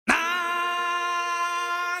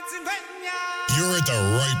You're at the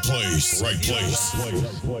right place. At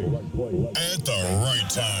the right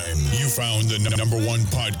time. You found the number one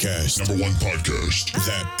podcast.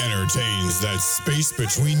 That entertains that space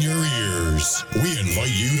between your ears. We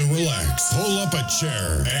invite you to relax, pull up a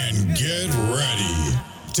chair, and get ready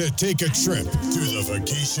to take a trip to the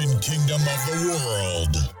vacation kingdom of the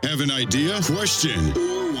world. Have an idea, question,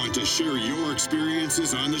 or want to share your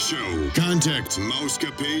experiences on the show? Contact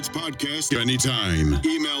Mousecapades Podcast anytime.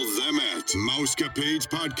 Email them at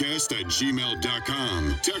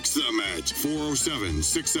mousecapades.podcast@gmail.com. Text them at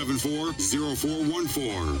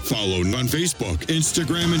 407-674-0414. Follow on Facebook,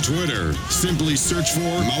 Instagram, and Twitter. Simply search for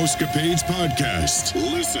Mousecapades Podcast.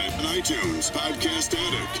 Listen on iTunes, Podcast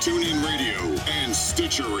Addict, TuneIn Radio, and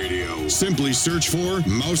Stitcher Radio. Simply search for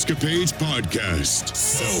Mousecapades Podcast.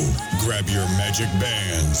 So, grab your magic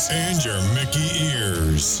bands and your Mickey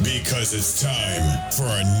ears, because it's time for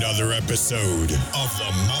another episode of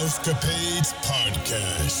the Mousecapades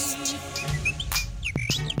Podcast.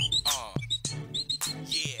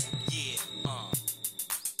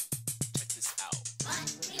 Check this out.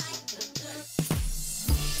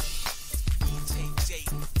 DJ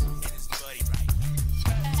and his buddy right here.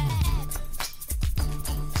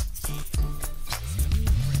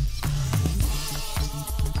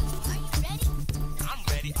 I'm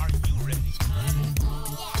ready. Are you ready?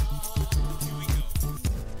 Here we go.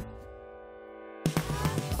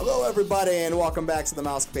 Hello, everybody, and welcome back to the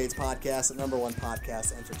Mousecapades Podcast, the number one podcast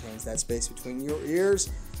that entertains that space between your ears.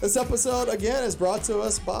 This episode, again, is brought to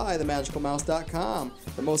us by themagicalmouse.com.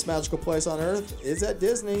 The most magical place on earth is at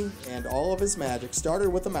Disney, and all of its magic started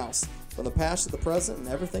with a mouse. From the past to the present and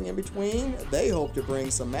everything in between, they hope to bring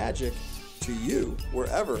some magic to you,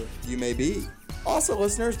 wherever you may be. Also,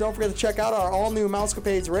 listeners, don't forget to check out our all-new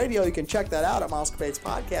Mousecapades Radio. You can check that out at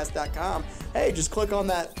mousecapadespodcast.com. Hey, just click on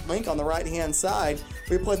that link on the right-hand side.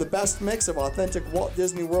 We play the best mix of authentic Walt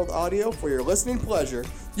Disney World audio for your listening pleasure.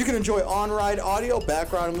 You can enjoy on-ride audio,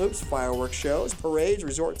 background loops, fireworks shows, parades,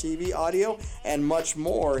 resort TV audio, and much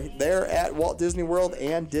more there at Walt Disney World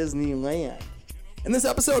and Disneyland. In this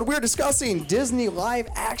episode, we're discussing Disney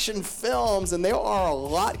live-action films, and there are a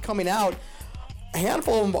lot coming out. A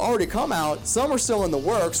handful of them have already come out. Some are still in the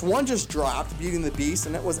works. One just dropped, Beauty and the Beast,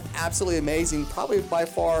 and it was absolutely amazing. Probably by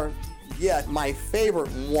far yet my favorite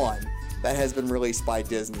one that has been released by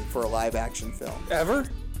Disney for a live-action film. Ever?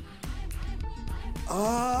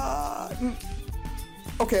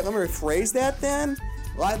 Okay, let me rephrase that then.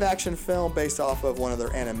 Live-action film based off of one of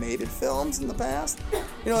their animated films in the past.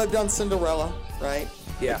 You know, they've done Cinderella, right?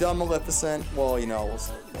 Yeah. They've done Maleficent. Well, you know,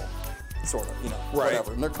 sort of, you know,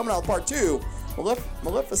 whatever. And they're coming out with part 2.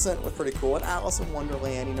 Maleficent was pretty cool, and Alice in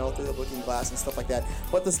Wonderland, you know, through the looking glass and stuff like that.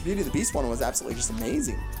 But this Beauty and the Beast one was absolutely just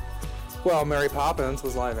amazing. Well, Mary Poppins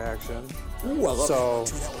was live action. Ooh, I love that one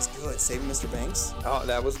too. That was good. Saving Mr. Banks. Oh,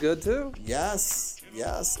 that was good too. Yes.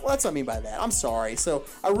 Well, that's what I mean by that. I'm sorry. So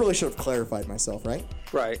I really should have clarified myself, right?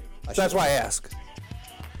 Right. That's why I ask.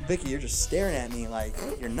 Vicky, you're just staring at me like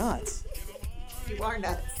you're nuts. You are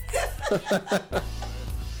nuts.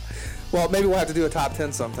 Well, maybe we'll have to do a top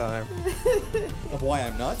 10 sometime. Of why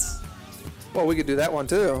I'm nuts? Well, we could do that one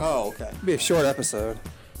too. Oh, okay. It'd be a short episode.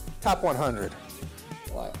 Top 100.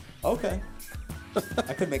 Why? Okay.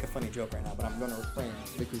 I could make a funny joke right now, but I'm going to refrain.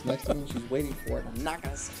 Vicky's next to me. She's waiting for it. I'm not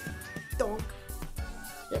going to say donk.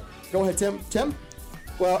 Yeah. Go ahead, Tim. Tim?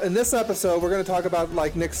 Well, in this episode, we're going to talk about,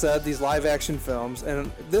 like Nick said, these live action films.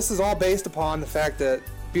 And this is all based upon the fact that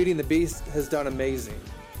Beauty and the Beast has done amazing.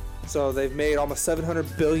 So they've made almost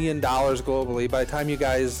 $700 billion globally. By the time you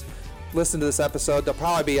guys listen to this episode, they'll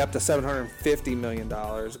probably be up to $750 million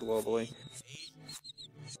globally.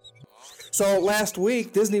 So last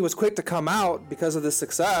week, Disney was quick to come out because of this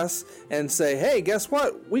success and say, hey, guess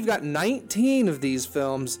what? We've got 19 of these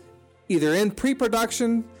films either in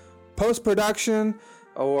pre-production, post-production,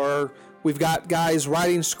 or we've got guys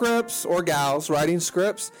writing scripts or gals writing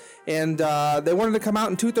scripts. And they wanted to come out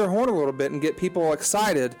and toot their horn a little bit and get people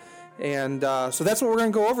excited. And so that's what we're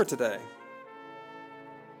going to go over today.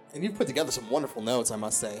 And you've put together some wonderful notes, I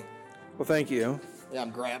must say. Well, thank you. Yeah, I'm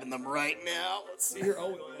grabbing them right now. Let's see here.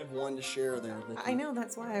 Oh, we only have one to share there, Vicky. I know,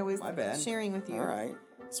 that's why I was My bad. sharing with you. All right.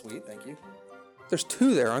 Sweet, thank you. There's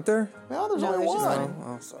 2 there, aren't there? No, there's No, only there's just one.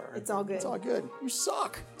 one. Oh, sorry. It's all good. It's all good. You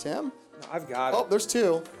suck, Tim. No, I've got Oh, it. there's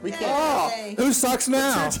 2. We can't. Yay. Who sucks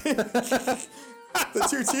now? The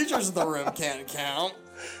 2 teachers in the room can't count.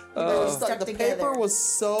 Stuck The together. paper was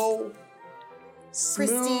so smooth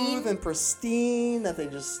Pristine. and pristine that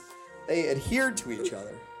they adhered to each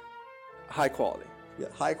other. High quality. Yeah,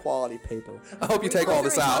 high quality paper. I hope you take all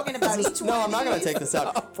this out. Talking about each No, one I'm not of going to these? take this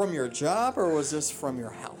out. From your job, or was this from your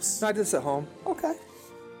house? No, I did this at home. Okay.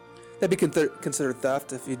 That'd be considered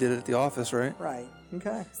theft if you did it at the office, right? Right.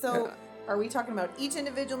 Okay. So, are we talking about each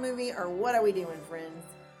individual movie, or what are we doing, friends?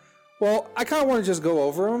 Well, I kind of want to just go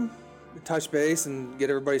over them, touch base, and get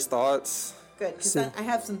everybody's thoughts. Good, because So- I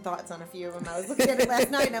have some thoughts on a few of them. I was looking at it last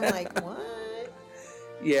night, and I'm like, what?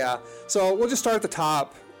 Yeah. So we'll just start at the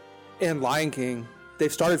top. And Lion King,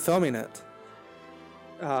 they've started filming it.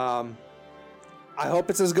 I hope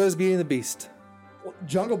it's as good as Beauty and the Beast. Well,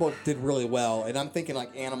 Jungle Book did really well, and I'm thinking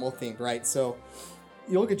like animal themed, right? So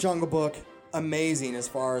you look at Jungle Book, amazing as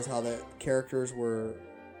far as how the characters were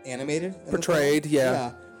animated, in the Portrayed, film.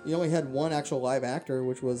 yeah. You only had one actual live actor,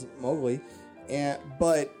 which was Mowgli,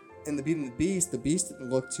 but in the Beauty and the Beast didn't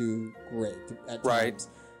look too great at times. Right.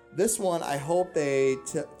 This one, I hope they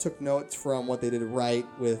took notes from what they did right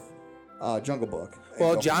with Jungle Book.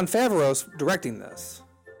 Well, Jon Favreau's directing this.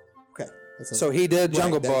 Okay. So he did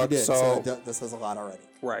Jungle Book, so- this says a lot already.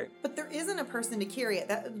 Right. But there isn't a person to carry it.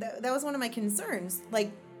 That was one of my concerns.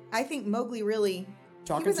 Like, I think Mowgli really...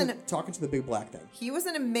 Talking to the big black thing. He was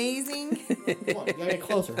an amazing... Come on, you gotta get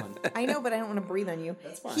closer, hon. I know, but I don't want to breathe on you.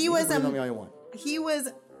 That's fine. He You was can breathe on me all you want. he was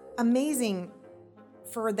amazing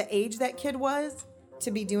for the age that kid was to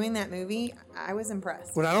be doing that movie. I was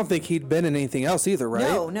impressed. Well, I don't think he'd been in anything else either, right?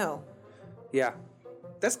 No. Yeah.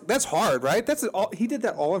 That's hard, right? He did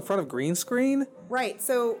that all in front of green screen. Right.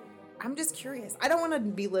 So I'm just curious. I don't want to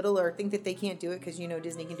belittle or think that they can't do it because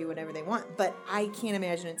Disney can do whatever they want, but I can't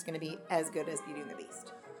imagine it's going to be as good as Beauty and the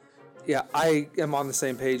Beast. Yeah, I am on the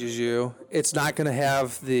same page as you. It's not going to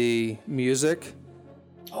have the music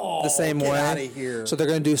the same get way. outta here. So they're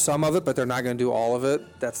going to do some of it, but they're not going to do all of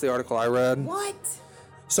it. That's the article I read. What?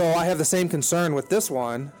 So I have the same concern with this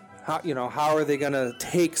one. How are they going to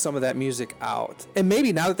take some of that music out? And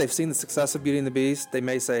maybe now that they've seen the success of Beauty and the Beast, they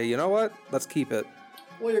may say, you know what? Let's keep it.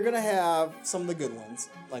 Well, you're gonna have some of the good ones,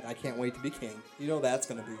 like I Can't Wait to Be King. That's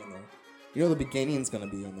gonna be in there. The beginning's gonna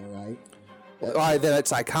be in there, right? Then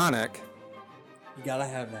it's iconic. You gotta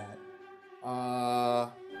have that.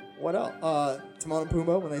 What else? Timon and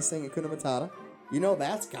Pumbaa when they sing Hakuna Matata.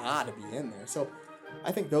 That's gotta be in there. So,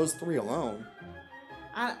 I think those three alone.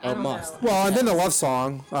 I A don't must. know. Well, and then the love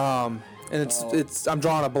song. And it's I'm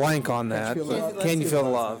drawing a blank on that. Feel the but Love? Can you feel the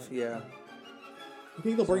Let's love? Yeah. You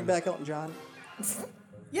think they'll bring back Elton John?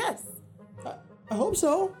 Yes. I hope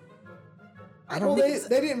so. I don't Well, think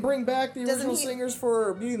they didn't bring back the Doesn't original he- singers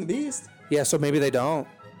for Beauty and the Beast. Yeah, so maybe they don't.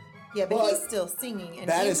 Yeah, but Well, he's still singing. And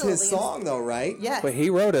That is Angela his Lee's- song, though, right? Yes. But he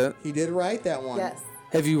wrote it. He did write that one. Yes.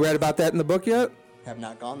 Have you read about that in the book yet? Have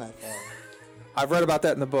not gone that far. I've read about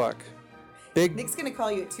that in the book. Big. Nick's gonna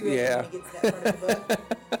call you at 2 a.m. Yeah. when he gets to that part of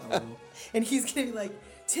the book. And he's gonna be like,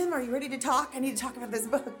 Tim, are you ready to talk? I need to talk about this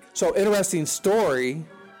book. So interesting story.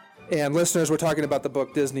 And listeners, we're talking about the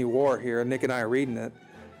book Disney War here, and Nick and I are reading it.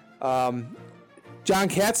 John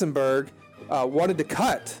Katzenberg wanted to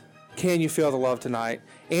cut Can You Feel the Love Tonight?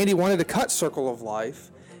 And he wanted to cut Circle of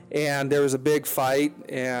Life. And there was a big fight.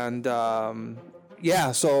 And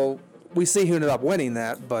so we see who ended up winning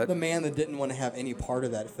that. But The man that didn't want to have any part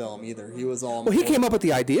of that film either. He was all. well, he came up with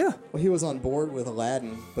the idea. Well, he was on board with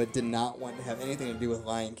Aladdin, but did not want to have anything to do with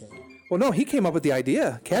Lion King. Well, no, he came up with the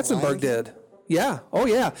idea. Katzenberg Lion King? did. Yeah. Oh,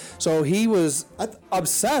 yeah. So he was I th-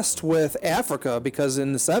 obsessed with Africa because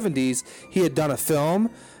in the 70s he had done a film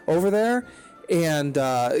over there and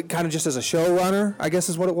kind of just as a showrunner, I guess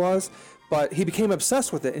is what it was. But he became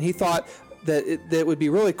obsessed with it, and he thought that it would be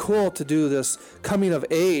really cool to do this coming of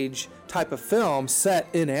age type of film set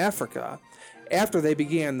in Africa. After they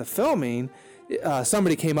began the filming,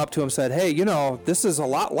 somebody came up to him and said, hey, this is a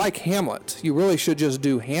lot like Hamlet. You really should just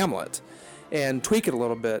do Hamlet and tweak it a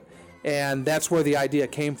little bit. And that's where the idea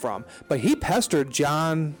came from. But he pestered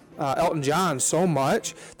Elton John so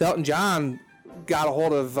much that Elton John got a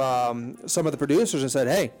hold of some of the producers and said,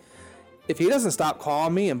 hey, if he doesn't stop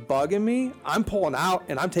calling me and bugging me, I'm pulling out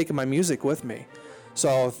and I'm taking my music with me.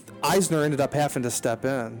 So Eisner ended up having to step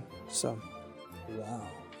in. So, Wow.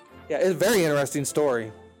 yeah, it's a very interesting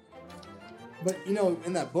story. But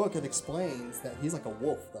in that book, it explains that he's like a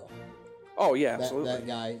wolf, though. Oh, yeah, That absolutely.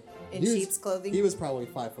 guy. In he was- sheep's clothing? He was probably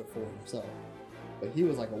 5'4" himself, but he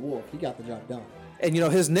was like a wolf. He got the job done. And,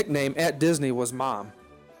 his nickname at Disney was Mom.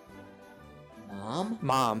 Mom.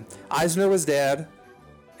 Mom. Eisner was Dad,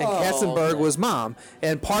 and Oh, Katzenberg okay. was Mom.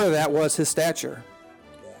 And part of that was his stature.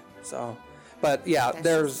 Yeah. So, but yeah, That's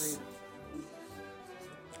there's just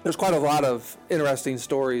there's quite a lot of interesting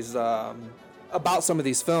stories about some of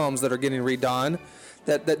these films that are getting redone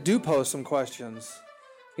that do pose some questions.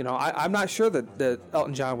 I'm not sure that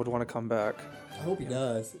Elton John would want to come back. I hope he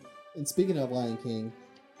does. And speaking of Lion King,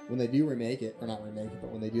 when they do remake it, or not remake it, but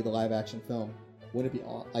when they do the live action film, wouldn't it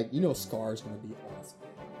be Scar's going to be awesome?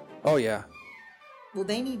 Oh yeah. Well,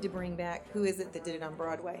 they need to bring back. Who is it that did it on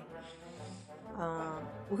Broadway?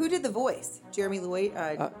 Who did the voice? Jeremy Lloyd.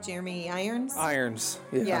 Jeremy Irons. Irons.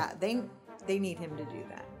 Yeah. Yeah, they need him to do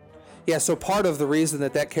that. Yeah, so part of the reason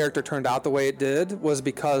that character turned out the way it did was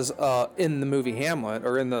because in the movie Hamlet,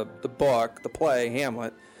 or in the book, the play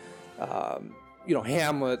Hamlet,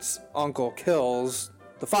 Hamlet's uncle kills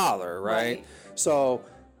the father, right? So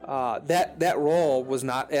that role was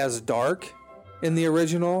not as dark in the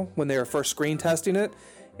original when they were first screen testing it.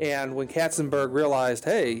 And when Katzenberg realized,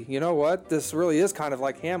 hey, you know what, this really is kind of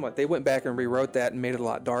like Hamlet, they went back and rewrote that and made it a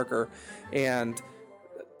lot darker and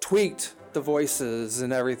tweaked the voices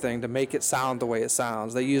and everything to make it sound the way it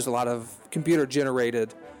sounds. They used a lot of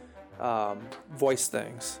computer-generated voice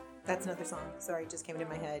things. That's another song. Sorry, it just came into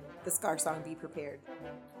my head. The Scar song, Be Prepared.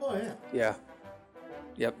 Oh, yeah. Yeah.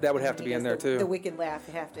 Yep, that would have to be in there, too. The Wicked Laugh,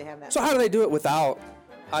 they have to have that. So how do they do it without...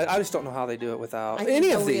 I just don't know how they do it without I think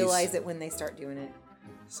any of they'll these. realize it when they start doing it.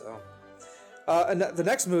 So, and the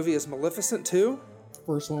next movie is Maleficent 2.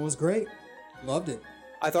 First one was great. Loved it.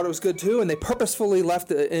 I thought it was good too, and they purposefully left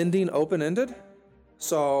the ending open-ended.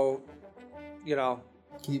 So,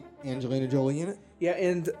 Keep Angelina Jolie in it. Yeah,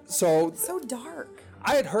 and so So dark.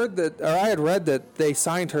 I had read that they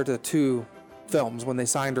signed her to 2 films when they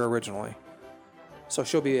signed her originally. So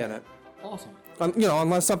she'll be in it. Awesome.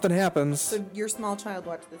 Unless something happens. So your small child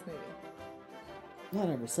watched this movie? No, I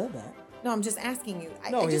never said that. No, I'm just asking you.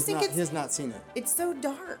 No, I he just think has not seen it. it's so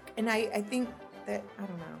dark, and I think that I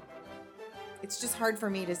don't know. It's just hard for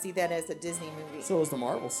me to see that as a Disney movie. So is the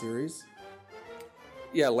Marvel series,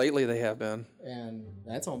 Yeah, lately they have been. and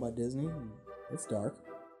that's owned by Disney. And it's dark.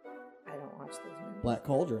 I don't watch those movies. Black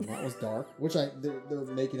Cauldron, that was dark, which they're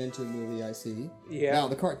making into a movie. I see. Yeah. Now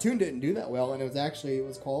the cartoon didn't do that well, and it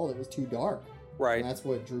was too dark. Right. And that's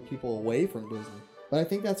what drew people away from Disney. But I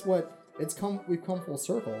think that's what we've come full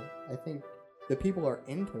circle. I think the people are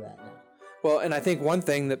into that now. Well, and I think one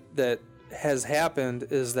thing that has happened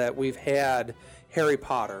is that we've had Harry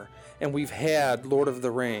Potter, and we've had Lord of the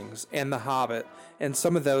Rings, and The Hobbit, and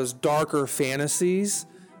some of those darker fantasies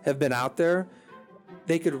have been out there.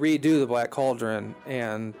 They could redo the Black Cauldron,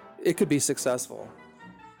 and it could be successful.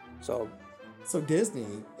 So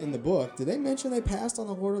Disney, in the book, did they mention they passed on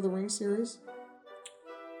the Lord of the Rings series?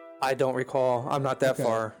 I don't recall. I'm not that Okay.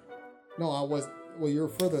 far. No, I was. Well, you're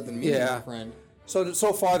further than me, Yeah. my friend.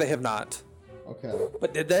 So far they have not. Okay.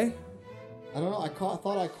 But did they? I don't know. I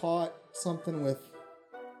thought I caught something with.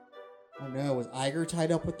 I don't know. Was Iger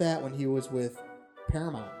tied up with that when he was with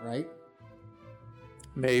Paramount, right?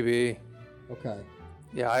 Maybe. Okay.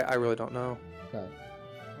 Yeah, I really don't know. Okay.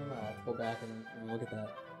 I don't know. I'll have to go back and look at that.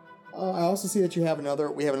 I also see that we have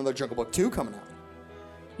another Jungle Book 2 coming out.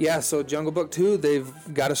 Yeah, so Jungle Book 2, they've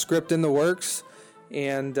got a script in the works,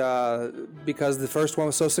 and because the first one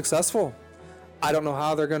was so successful, I don't know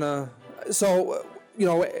how they're gonna. So,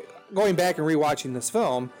 going back and rewatching this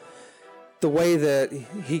film, the way that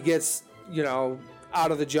he gets,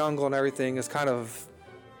 out of the jungle and everything is kind of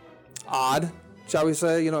odd, shall we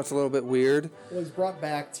say? It's a little bit weird. Well, he's brought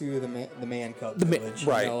back to the man cub village.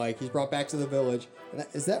 Right. He's brought back to the village. And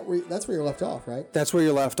that's where you're left off, right? That's where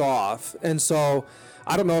you're left off. And so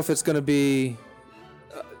I don't know if it's going to be,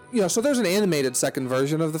 so there's an animated second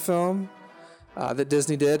version of the film that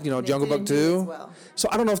Disney did, And it Jungle Book didn't do 2. as well. So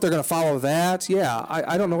I don't know if they're going to follow that. Yeah,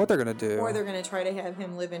 I don't know what they're going to do. Or they're going to try to have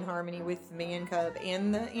him live in harmony with man cub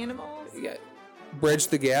and the animals. Yeah, bridge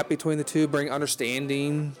the gap between the two, bring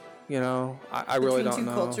understanding. I really Between don't two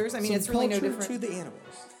know. cultures. I mean, Some it's really no culture different. to the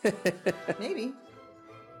animals. Maybe.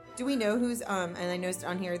 Do we know who's and I noticed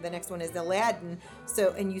on here the next one is Aladdin.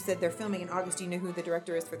 So, and you said they're filming in August. Do you know who the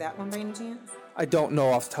director is for that one by any chance? I don't know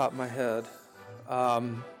off the top of my head,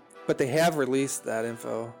 but they have released that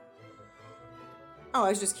info. Oh, I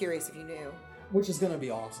was just curious if you knew. Which is going to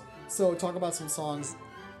be awesome. So talk about some songs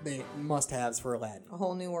they must-haves for Aladdin. A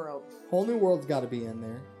Whole New World, Whole New World's got to be in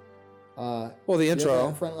there. Well, the You intro.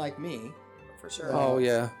 Have a Friend Like Me for sure. Oh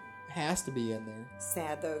yeah. has to be in there.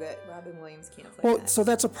 Sad though that Robin Williams can't play Well, that. so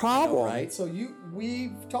that's a problem. Right? So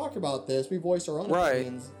we've talked about this. We voiced our own Right.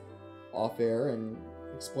 opinions off air and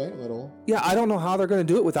explain a little. Yeah, I don't know how they're going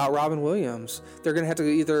to do it without Robin Williams. They're going to have to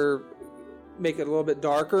either make it a little bit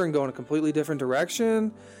darker and go in a completely different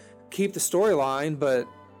direction, keep the storyline, but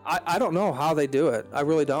I don't know how they do it. I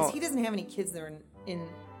really 'Cause don't. he doesn't have any kids that are in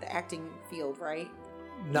the acting field, right?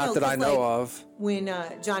 Not No, that I 'cause, know like, of. When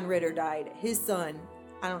John Ritter died, his son,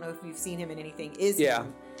 I don't know if you've seen him in anything, is Yeah.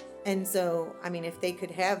 him. And so, I mean, if they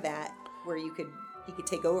could have that where he could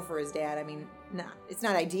take over for his dad, I mean, it's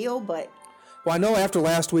not ideal, but Well, I know after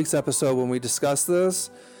last week's episode when we discussed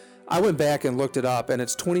this, I went back and looked it up, and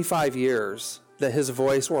it's 25 years that his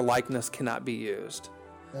voice or likeness cannot be used.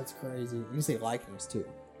 That's crazy. You say likeness too.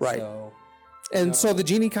 Right. So, And so the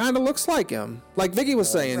genie kind of looks like him. Like Vicky was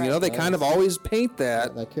saying, you know, they kind of always paint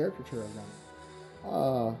that. that caricature of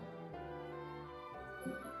them.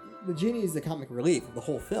 The genie is the comic relief of the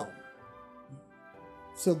whole film.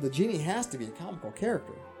 So the genie has to be a comical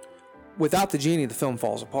character. Without the genie, the film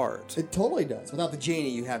falls apart. It totally does. Without the genie,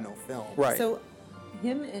 you have no film. Right. So,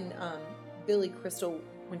 him and Billy Crystal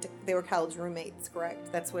they were college roommates,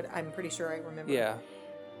 correct? That's what I'm pretty sure I remember. Yeah.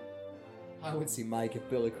 I would see Mike if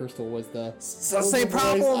Billy Crystal was the same voice.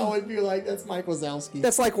 problem. I would be like, that's Mike Wazowski.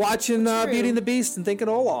 That's like watching True. Beauty and the Beast and thinking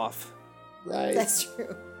Olaf. right. That's true.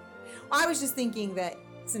 Well, I was just thinking that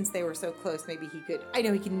since they were so close, maybe he could. I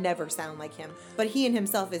know he can never sound like him, but he in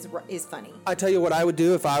himself is funny. I tell you what I would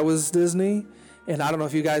do if I was Disney, and I don't know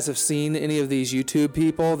if you guys have seen any of these YouTube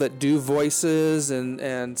people that do voices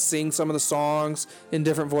and sing some of the songs in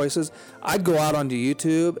different voices. I'd go out onto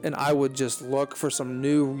YouTube and I would just look for some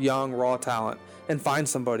new, young, raw talent and find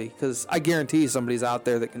somebody, because I guarantee somebody's out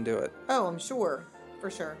there that can do it. Oh, I'm sure. For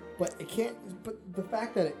sure. But it can't. But the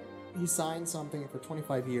fact that he signed something for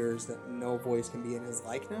 25 years that no voice can be in his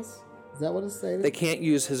likeness. Is that what it's saying? They can't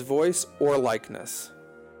use his voice or likeness.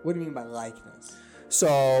 What do you mean by likeness?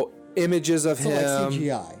 So images of So him. like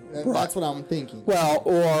CGI. That's what I'm thinking. Well,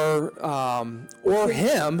 or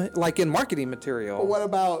him, like in marketing material. But what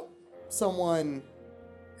about someone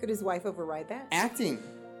Could his wife override that? acting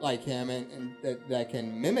like him and that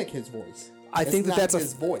can mimic his voice? I think It's that's not a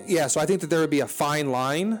his voice. Yeah, so I think that there would be a fine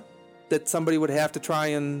line that somebody would have to try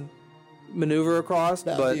and maneuver across.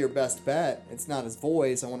 That would But be your best bet. It's not his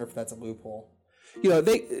voice. I wonder if that's a loophole. you know,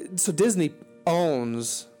 so Disney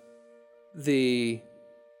owns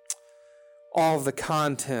all of the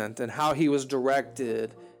content and how he was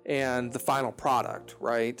directed and the final product,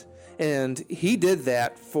 right? And he did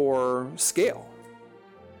that for scale.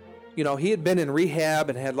 You know, he had been in rehab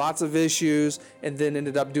and had lots of issues and then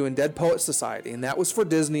ended up doing Dead Poets Society. And that was for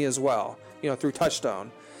Disney as well, you know, through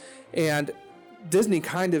Touchstone. And Disney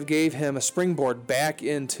kind of gave him a springboard back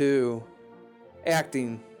into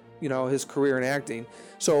acting, you know, his career in acting.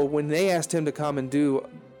 So when they asked him to come and do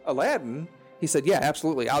Aladdin, he said, yeah,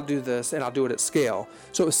 absolutely, I'll do this and I'll do it at scale.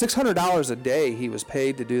 So it was $600 a day he was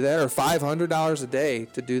paid to do that, or $500 a day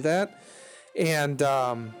to do that. And,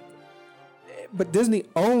 but Disney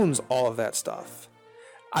owns all of that stuff.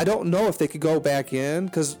 I don't know if they could go back in,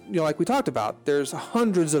 because, you know, like we talked about, there's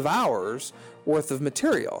hundreds of hours worth of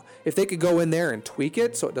material. If they could go in there and tweak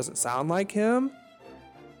it so it doesn't sound like him,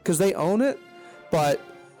 because they own it. But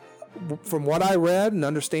from what I read and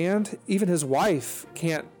understand, even his wife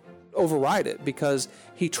can't override it, because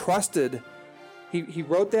he trusted, he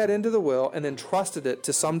wrote that into the will and then trusted it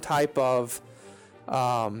to some type of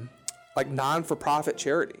like non-for-profit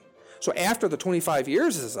charity. So after the 25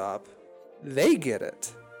 years is up, they get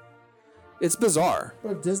it. It's bizarre.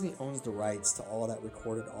 But if Disney owns the rights to all of that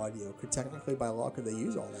recorded audio, could technically by law could they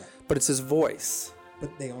use all that? But it's his voice.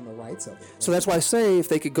 But they own the rights of it. So that's why I say if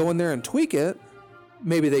they could go in there and tweak it,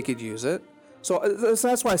 maybe they could use it. So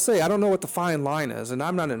that's why I say I don't know what the fine line is, and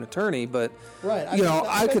I'm not an attorney, but right. you know,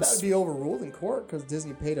 I could. that would be overruled in court because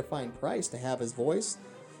Disney paid a fine price to have his voice,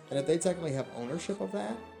 and if they technically have ownership of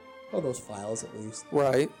that, or those files at least,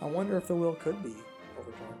 Right. I wonder if the will could be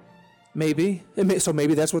overturned. Maybe. So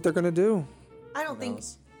maybe that's what they're going to do. I don't think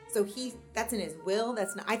knows? so. That's in his will.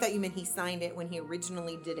 That's not. I thought you meant he signed it when he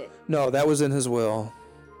originally did it. No, that was in his will.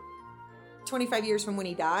 25 years from when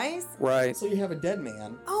he dies. Right. So you have a dead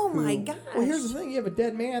man. Oh my gosh. Well, here's the thing: you have a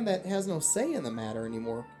dead man that has no say in the matter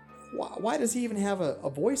anymore. Why does he even have a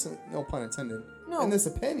voice? No pun intended. No. In this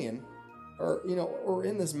opinion, or or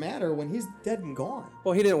in this matter, when he's dead and gone.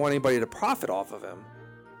 Well, he didn't want anybody to profit off of him.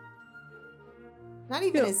 Not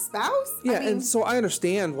even his spouse. Yeah, I mean, and so I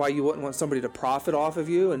understand why you wouldn't want somebody to profit off of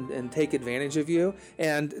you and take advantage of you.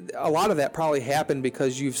 And a lot of that probably happened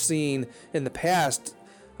because you've seen in the past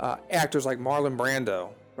actors like Marlon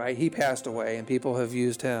Brando, right? He passed away and people have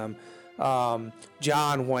used him.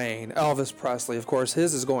 John Wayne, Elvis Presley, of course,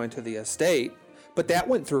 his is going to the estate, but that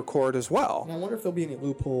went through court as well. And I wonder if there'll be any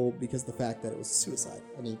loophole because of the fact that it was a suicide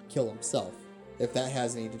and he killed himself. If that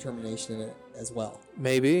has any determination in it as well.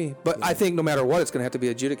 Maybe, but I think no matter what, it's going to have to be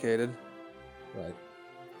adjudicated. Right.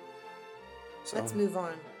 So. let's move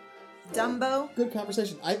on. Dumbo. Good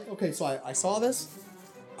conversation. So I saw this.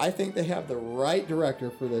 I think they have the right director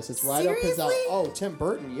for this. It's right up his alley. Seriously? Oh, Tim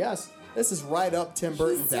Burton. Yes, this is right up Tim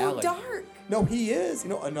Burton's He's so alley. dark. No, he is.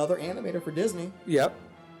 Another animator for Disney. Yep.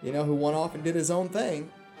 Who went off and did his own thing.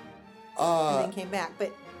 And then came back,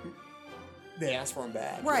 but They asked for him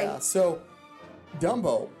back. Right. Yeah. So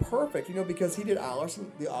Dumbo, perfect. Because he did the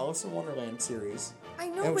Alice in Wonderland series, I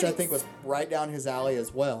know, and which but I think was right down his alley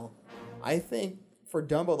as well. I think for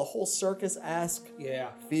Dumbo, the whole circus-esque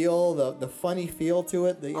feel, the funny feel to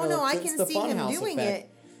it. Oh no, I can the see him Funhouse doing effect. it.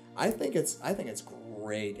 I think it's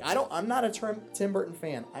great. I'm not a Tim Burton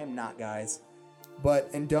fan. I'm not, guys.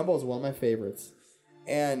 And Dumbo is one of my favorites.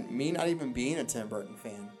 And me not even being a Tim Burton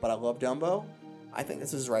fan, but I love Dumbo. I think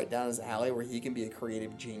this is right down his alley where he can be a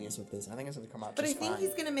creative genius with this. I think it's going to come out But I just think fine.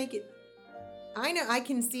 he's gonna make it. I know. I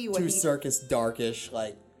can see what Too he. circus darkish,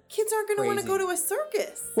 like. Kids aren't gonna want to crazy. go to a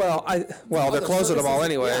circus. Well, they're the closing them all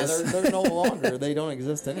circuses- anyways. Yeah, they're no longer. They don't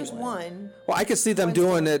exist anyway. There's one. Well, I could see them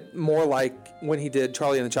doing it more like when he did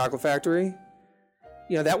Charlie and the Chocolate Factory.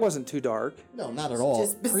 That wasn't too dark. No, not at all.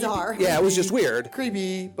 Just bizarre. Yeah, it was just weird.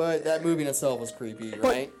 Creepy, but that movie in itself was creepy, But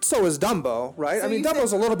right? so is Dumbo, right? So I mean, you said-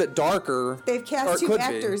 Dumbo's a little bit darker. They've or cast two could be.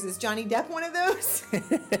 actors. Is Johnny Depp one of those?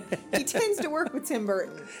 He tends to work with Tim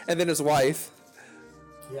Burton. And then his wife.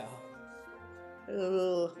 Yeah.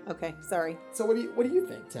 Ugh. Okay, sorry. So what do you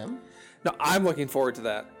think, Tim? No, I'm looking forward to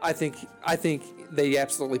that. I think they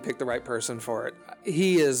absolutely picked the right person for it.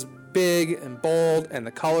 He is big and bold, and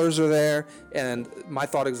the colors are there. And my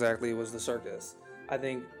thought exactly was the circus. I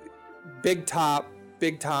think big top,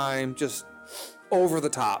 big time, just over the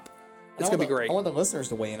top. It's gonna be great. I want the listeners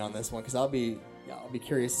to weigh in on this one because I'll be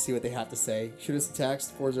curious to see what they have to say. Shoot us a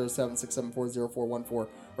text 407-674-0414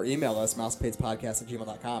 or email us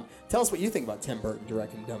mousepadespodcast@gmail.com. Tell us what you think about Tim Burton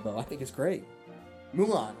directing Dumbo. I think it's great.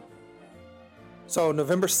 Mulan. So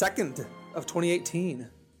November 2nd of 2018,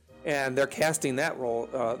 and they're casting that role,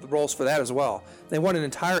 the roles for that as well. They want an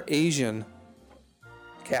entire Asian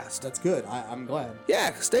cast. That's good. I'm glad.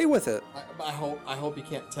 Yeah, stay with it. I hope you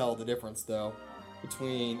can't tell the difference though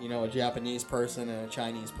between a Japanese person and a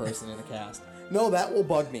Chinese person in a cast. No, that will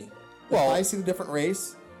bug me. Well- if I see the different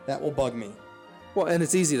race, that will bug me. Well, and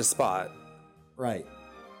it's easy to spot. Right.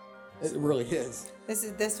 It really is.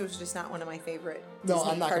 This was just not one of my favorite No,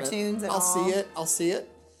 Disney I'm not cartoons gonna. at I'll all. see it. I'll see it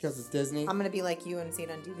because it's Disney. I'm gonna be like you and see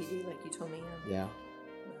it on DVD, like you told me. Yeah.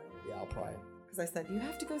 Yeah, I'll probably. Because I said you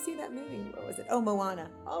have to go see that movie. What was it? Oh, Moana.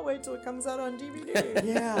 I'll wait till it comes out on DVD.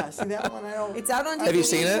 Yeah, see that one? I don't. It's out on DVD. Have you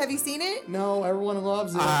seen it? Have you seen it? No, everyone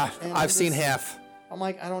loves it. and I've seen half. I'm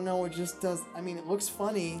like, I don't know. It just does. I mean, it looks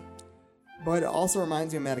funny, but it also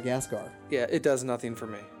reminds me of Madagascar. Yeah, it does nothing for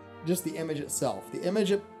me. Just the image itself. The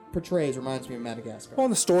image it portrays reminds me of Madagascar. Well,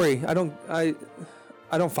 in the story, I don't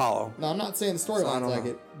follow. No, I'm not saying the So I storyline's don't like know.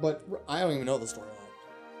 it, but I don't even know the storyline.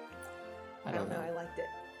 I don't know. I liked it.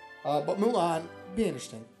 But Mulan, be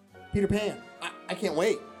interesting. Peter Pan, I can't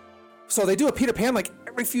wait. So they do a Peter Pan like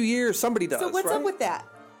every few years. Somebody does. So what's right? up with that?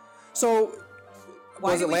 So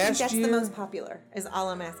Why was do it we think last that's year? the most popular? Is all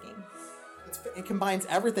I'm asking. It combines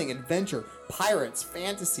everything: adventure, pirates,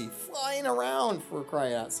 fantasy, flying around, for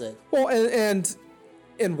crying out sake. Well, and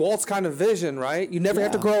in Walt's kind of vision, right? You never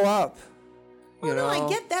have to Yeah. grow up. Well, no, I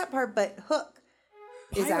get that part, but Hook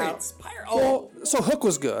is out. Pirates, Well, so Hook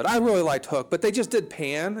was good. I really liked Hook, but they just did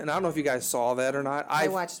Pan, and I don't know if you guys saw that or not. I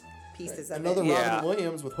watched pieces of another it. Yeah. Robin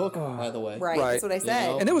Williams with Hook, by the way. Right, Right. that's what I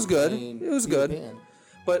said. And it was good. I mean, It was Peter good. Pan.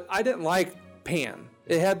 But I didn't like Pan.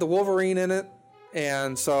 It had the Wolverine in it,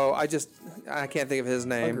 and so I can't think of his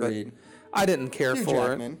name, Agreed. but I didn't care Hugh for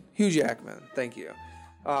Jackman. it. Hugh Jackman, thank you.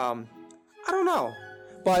 I don't know,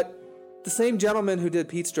 but the same gentleman who did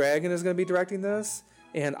Pete's Dragon is going to be directing this,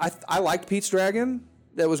 and I liked Pete's Dragon.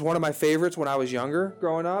 That was one of my favorites when I was younger,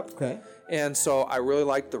 growing up. Okay. And so I really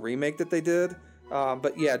liked the remake that they did.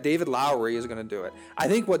 But yeah, David Lowery is going to do it. I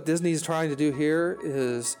think what Disney's trying to do here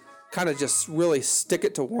is kind of just really stick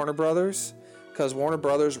it to Warner Brothers, because Warner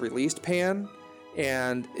Brothers released Pan,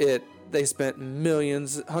 and they spent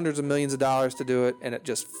millions, hundreds of millions of dollars to do it, and it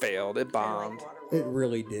just failed. It bombed. It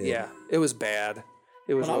really did. Yeah, it was bad.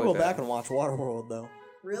 It was But I'll really go bad. back and watch Waterworld though.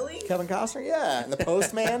 Really? Kevin Costner, yeah, and The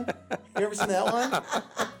Postman. You ever seen that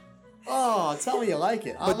one? Oh, tell me you like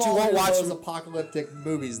it. But you won't watch those apocalyptic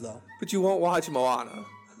movies though. But you won't watch Moana.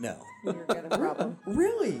 No. You're gonna problem.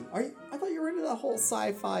 Really? I thought you were into that whole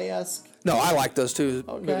sci-fi-esque. No, I like those two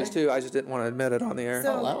Okay. movies too. I just didn't want to admit it on the air.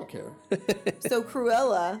 So- Oh, I don't care. So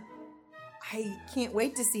Cruella, I can't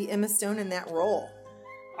wait to see Emma Stone in that role.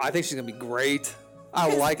 I think she's gonna be great.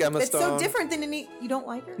 I like Emma It's Stone. so different than any. You don't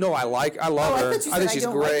like her? No, I love Oh, I her. thought you said think I she's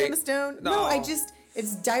don't great. like Emma Stone. No, I No. just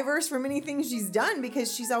it's diverse from anything she's done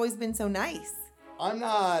because she's always been so nice. I'm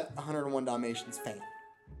not 101 Dalmatians fan.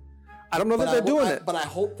 I don't know that But they're doing it. But I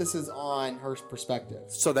hope this is on her perspective.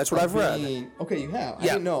 So that's what Of I've read. being- Okay, you have. I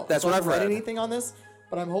Yeah, didn't know. that's So what I I've haven't read. anything on this,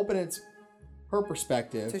 but I'm hoping it's her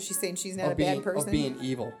perspective So she's saying she's not a of being bad person. of being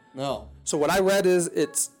evil. No. So what I read is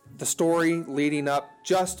it's the story leading up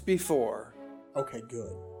just before Okay,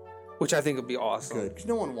 good. which I think would be awesome. Good. Because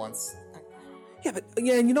no one wants... Yeah, but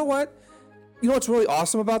yeah, and you know what? You know what's really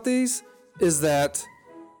awesome about these is that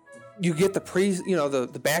you get the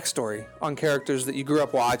the backstory on characters that you grew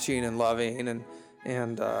up watching and loving,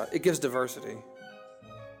 and it gives diversity.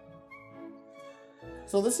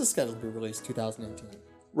 So this is scheduled to be released 2018.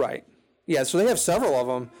 Right. Yeah. So they have several of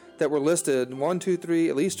them that were listed. 1, 2, 3,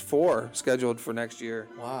 at least 4 scheduled for next year.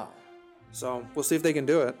 Wow. So we'll see if they can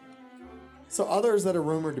do it. So others that are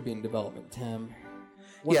rumored to be in development, Tim,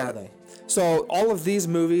 what are they? So all of these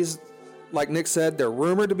movies, like Nick said, they're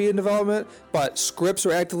rumored to be in development, but scripts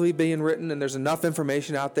are actively being written, and there's enough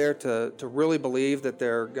information out there to really believe that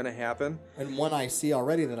they're going to happen. And one I see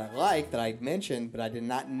already that I like, that I mentioned, but I did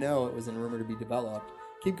not know it was in rumor to be developed.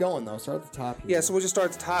 Keep going, though. Start at the top here. Yeah, so we'll just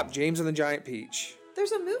start at the top. James and the Giant Peach.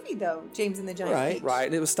 There's a movie though, James and the Giant Peach. Right,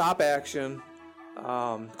 and it was stop action,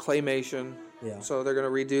 claymation. Yeah. So they're going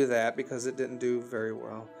to redo that because it didn't do very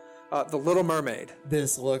well. The Little Mermaid.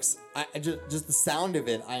 This looks... I just the sound of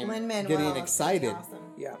it, I'm Lin-Manuel, getting it's excited. awesome.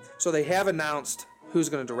 Yeah. So they have announced who's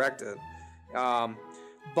going to direct it.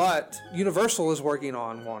 But Universal is working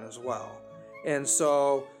on one as well. And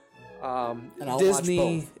so And I'll Disney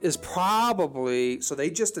watch both. is probably... So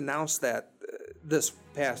they just announced that this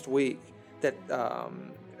past week. That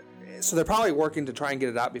so they're probably working to try and get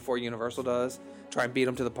it out before Universal does. Try and beat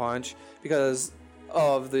them to the punch. Because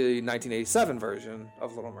of the 1987 version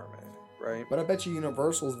of Little Mermaid. Right? But I bet you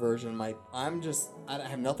Universal's version might... I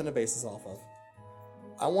have nothing to base this off of.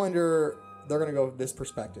 I wonder they're going to go with this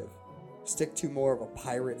perspective. Stick to more of a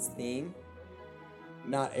pirate's theme.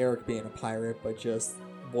 Not Eric being a pirate, but just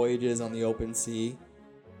voyages on the open sea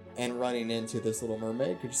and running into this Little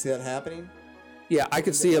Mermaid. Could you see that happening? Yeah, I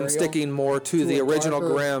could see them Ariel sticking more to the a original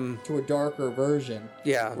darker- Grimm. To a darker version.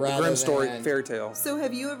 Yeah, the rather Grimm story than- fairy tale. So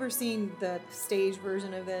have you ever seen the stage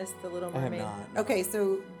version of this, The Little I have Mermaid? not, no. Okay,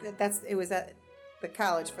 so it was at the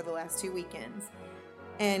college for the last 2 weekends.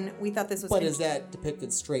 And we thought this was But is that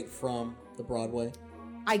depicted straight from the Broadway?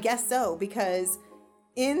 I guess so, because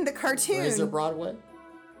in the cartoon... Or is there Broadway?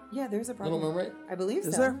 Yeah, there's a Broadway. Little Mermaid? I believe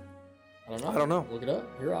Is so. there? I don't know. I don't know. Look it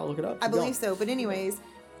up. Here, I'll look it up. I Keep believe going. so. But anyways,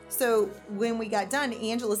 so when we got done,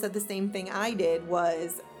 Angela said the same thing I did,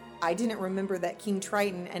 was I didn't remember that King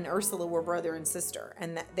Triton and Ursula were brother and sister,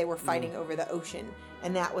 and that they were fighting over the ocean.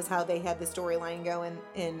 And that was how they had the storyline going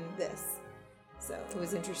in this. So it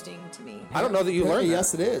was interesting to me. I don't know that you Apparently, learned that.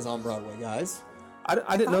 yes, it is on Broadway, guys. I didn't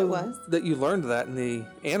thought it know was. that you learned that in the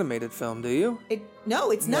animated film, do you?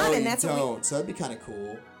 No, it's not, No, and you that's don't. what we, So that'd be kind of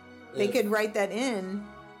cool. they If- could write that in.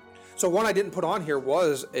 So one I didn't put on here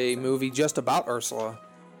was a movie just about Ursula.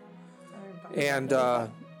 And, I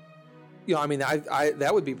mean, I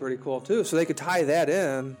that would be pretty cool, too. So they could tie that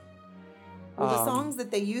in. Well, the songs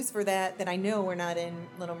that they use for that I know were not in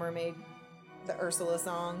Little Mermaid, the Ursula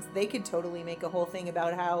songs, they could totally make a whole thing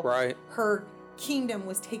about how Right. her kingdom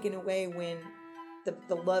was taken away when the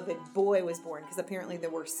beloved boy was born, because apparently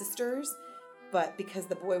there were sisters, but because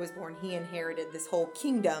the boy was born, he inherited this whole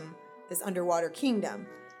kingdom, this underwater kingdom.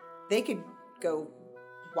 They could go,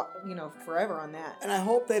 forever on that. And I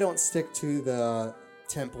hope they don't stick to the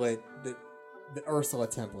template, the Ursula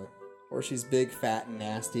template, where she's big, fat, and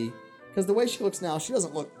nasty. Because the way she looks now, she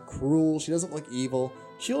doesn't look cruel. She doesn't look evil.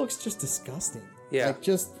 She looks just disgusting. Yeah.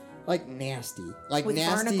 Like nasty. Like With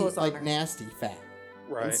nasty, barnacles on like her. nasty fat.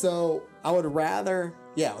 Right. And so I would rather,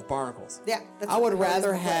 with barnacles. Yeah, that's I would what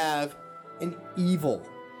rather was like. have an evil,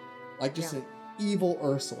 like just Yeah. an evil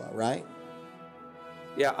Ursula, right?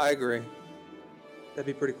 Yeah, I agree. That'd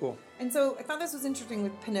be pretty cool. And so I thought this was interesting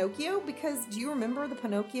with Pinocchio, because do you remember the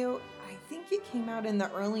Pinocchio? I think it came out in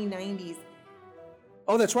the early 90s.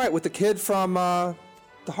 Oh, that's right, with the kid from the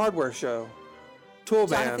Hardware Show. Tool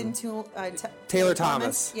Jonathan Man. Taylor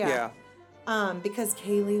Thomas. Yeah. Because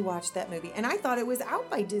Kaylee watched that movie, and I thought it was out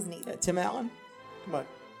by Disney. Tim Allen? Come on.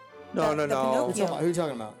 No. The Pinocchio. Who are you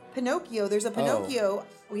talking about? Pinocchio. There's a Pinocchio.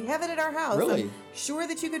 We have it at our house. Really? I'm sure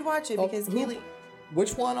that you could watch it Oh, because who- Kaylee,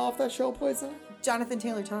 Which one off that show plays in? Jonathan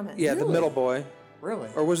Taylor Thomas. Yeah, the Really? middle boy. Really?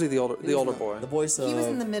 Or was he the older boy? The voice of... He was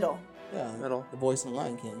in the middle. Yeah, middle. The voice of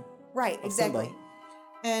Lion King. Right, exactly. Simba.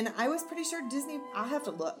 And I was pretty sure Disney, I'll have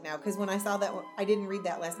to look now, because when I saw that, I didn't read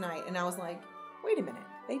that last night, and I was like, wait a minute,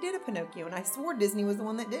 they did a Pinocchio, and I swore Disney was the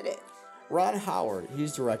one that did it. Ron Howard,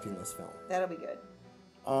 he's directing this film. That'll be good.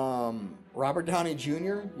 Robert Downey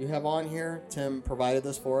Jr., you have on here. Tim provided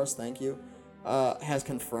this for us. Thank you. Has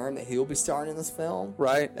confirmed that he will be starring in this film.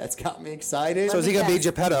 Right. That's got me excited. So is he going to be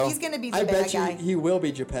Geppetto? He's going to be the I bad bet guy. you he will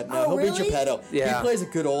be Geppetto. No, Oh, he'll really? be Geppetto. Yeah. He plays a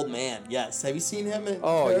good old man. Yes. Have you seen him?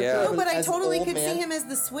 Oh, yeah. No, but I as an totally old could man? see him as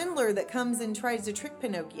the swindler that comes and tries to trick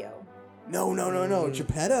Pinocchio. No.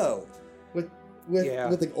 Geppetto.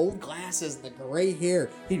 with the old glasses and the gray hair.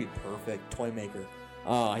 He'd be perfect toy maker.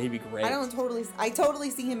 Oh, he'd be great. I totally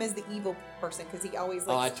see him as the evil person because he always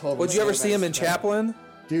I like. totally. Would you ever see see him in as- Chaplin?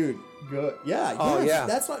 Dude, good. Yeah. Oh, yes, yeah.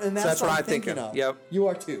 That's what. And So that's what I'm thinking of. of. Yep. You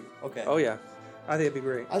are too. Okay. Oh yeah, I think it'd be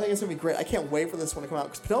great. I think it's gonna be great. I can't wait for this one to come out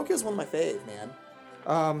because Pinocchio is one of my fave,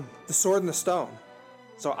 man. The Sword and the Stone.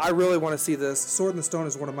 So I really want to see this. Sword and the Stone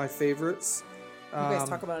is one of my favorites. You guys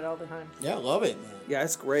talk about it all the time. Yeah, I love it, man. Yeah,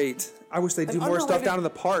 it's great. I wish they'd An do more stuff underrated- down in the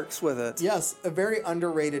parks with it. Yes, a very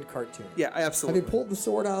underrated cartoon. Yeah, Have absolutely. you pulled the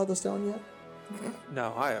sword out of the stone yet?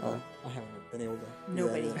 No, I haven't. I haven't been able to. do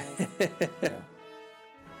Nobody that yet. has. Yeah.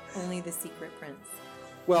 Only the Secret Prince.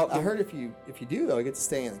 Well, I heard if you do though, you get to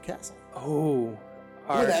stay in the castle. oh, all Wouldn't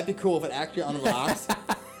right. that be cool if it actually unlocks?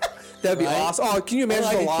 That'd be right? awesome. Oh, can you imagine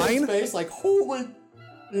like the a kid's line? face, like holy.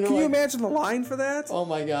 You know, Can you like, imagine the line for that? oh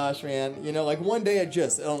my gosh, man! You know, like one day it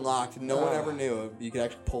unlocked, and no one ever knew you could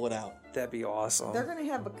actually pull it out. That'd be awesome. They're gonna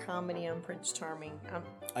have a comedy on Prince Charming.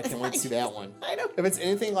 I can't wait to see that one. I don't. If it's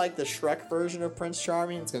anything like the Shrek version of Prince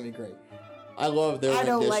Charming, it's gonna be great. I love their. I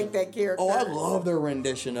don't rendition. like that character. Oh, I love their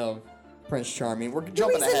rendition of Prince Charming. We're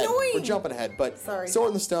jumping he's ahead. annoying. We're jumping ahead, but Sorry. Sword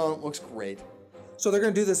in the Stone looks great. So they're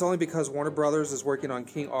going to do this only because Warner Brothers is working on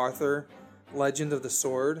King Arthur, Legend of the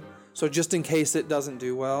Sword. So just in case it doesn't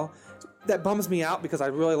do well, that bums me out because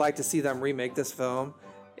I'd really like to see them remake this film,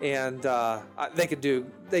 and they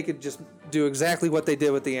could just do exactly what they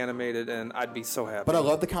did with the animated, and I'd be so happy. But I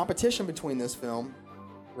love the competition between this film,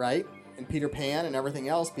 right, and Peter Pan and everything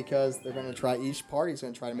else because they're going to try. Each party's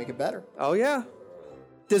going to try to make it better. Oh yeah,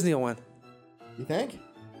 Disney will win. You think?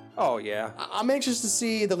 Oh yeah. I'm anxious to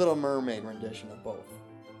see the Little Mermaid rendition of both.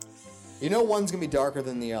 You know, one's going to be darker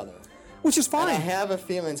than the other. Which is And I fine. have a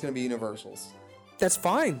feeling it's going to be Universal's. That's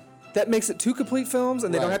fine. That makes it two complete films,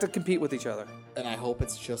 and they don't Right. have to compete with each other. And I hope it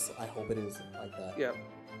is like that. Yep.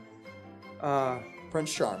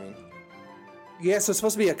 Prince Charming. Yeah, so it's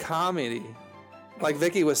supposed to be a comedy, like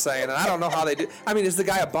Vicky was saying, and I don't know how they do. I mean, is the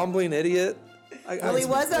guy a bumbling idiot? Well, he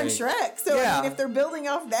was on great. Shrek, so Yeah. I mean, if they're building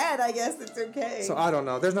off that, I guess it's okay. So I don't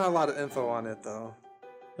know. There's not a lot of info on it though.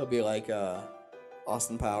 He'll be like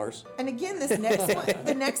Austin Powers. And again,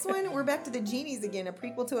 the next one, we're back to the genies again, a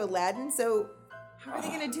prequel to Aladdin. So how are they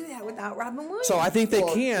going to do that without Robin Williams? So I think they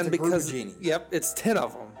Well, can it's a group of because genies. yep, it's 10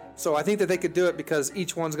 of them. So I think that they could do it because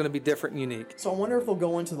each one's going to be different and unique. So I wonder if they'll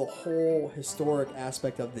go into the whole historic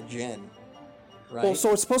aspect of the Jinn, right? Well,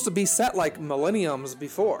 so it's supposed to be set like millenniums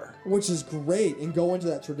before. Which is great, and go into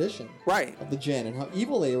that tradition Right. of the Jinn and how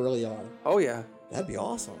evil they really are. Oh yeah. That'd be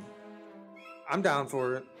awesome. I'm down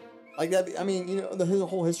for it. Like that. I mean, you know, the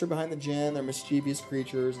whole history behind the Jinn, they're mischievous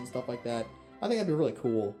creatures and stuff like that. I think that'd be really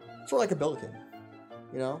cool. Sort of like a Billiken,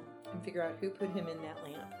 you know? And figure out who put him in that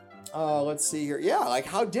lamp. Let's see here. Yeah, like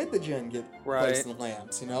how did the Jinn get Right. placed in the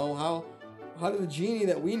lamps? You know, how did the genie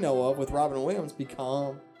that we know of with Robin Williams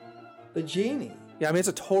become the genie? Yeah, I mean it's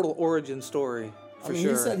a total origin story for I mean,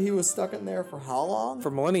 sure. he said he was stuck in there for how long? For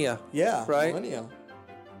millennia. yeah, right? millennia.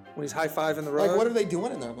 When he's high-fiving the road. Like, what are they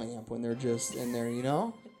doing in their lamp when they're just in there? You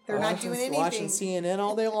know, They're not doing Watching anything. CNN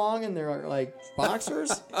all day long, and they're like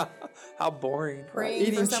boxers How boring.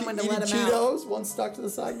 Praying for someone to eating let him out. Cheetos, one stuck to the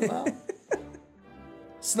side of the mouth.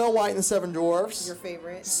 Snow White and the Seven Dwarfs. Your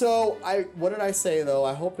favorite. So what did I say though?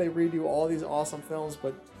 I hope they redo all these awesome films,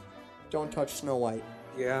 but don't touch Snow White.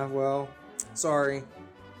 Yeah, well, sorry.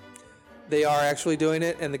 They are actually doing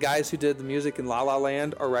it, and the guys who did the music in La La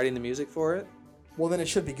Land are writing the music for it. Well, then it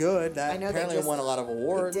should be good. That I know apparently they just won a lot of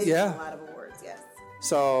awards. They did Yeah. win a lot of awards, yes.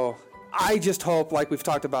 So I just hope, like we've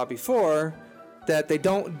talked about before, that they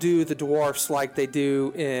don't do the dwarfs like they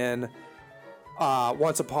do in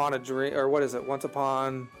Once Upon a Dream, or what is it? Once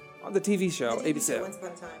Upon on the TV show, The TV ABC. show Once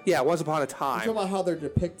Upon a Time. Yeah, Once Upon a You talk Time. about how they're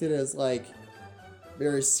depicted as like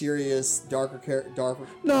very serious, darker.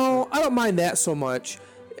 No, I don't mind that so much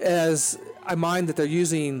as I mind that they're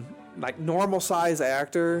using like normal size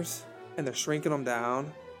actors and they're shrinking them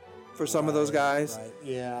down for some of those guys. Right.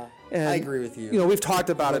 Yeah. And, I agree with you. You know, we've talked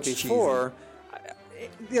about it Looks before.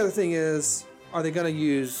 The other thing is, are they going to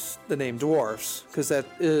use the name dwarfs? Because that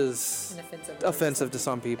is An offensive. offensive to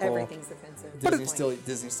some people. Everything's offensive.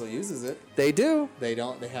 Disney still uses it. They do. They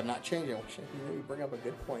don't. They have not changed it. Well, shit, you know, you bring up a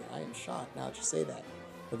good point. I am shocked now that you say that,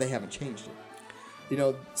 but they haven't changed it. You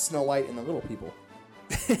know, Snow White and the Little People.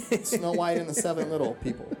 Snow White and the Seven Little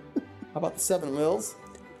People. How about the Seven Lils?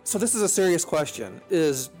 So this is a serious question.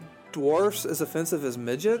 Is dwarfs as offensive as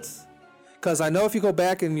midgets? Because I know if you go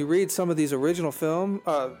back and you read some of these original film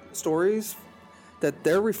stories, that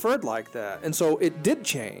they're referred like that, and so it did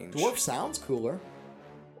change. Dwarf sounds cooler.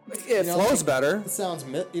 It You know, flows like, better. It sounds,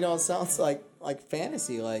 it sounds like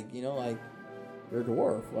fantasy, like, you know, like you're a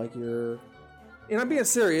dwarf, like you're And I'm being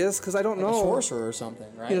serious because I don't Like a know. sorcerer or something,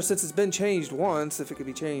 right? You know, since it's been changed once, if it could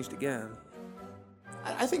be changed again.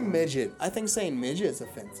 I think midget. I think saying midget is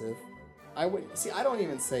offensive. I don't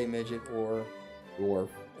even say midget or dwarf,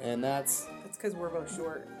 and that's It's because we're both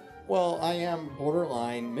short. well, I am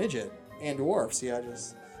borderline midget and dwarf. See, I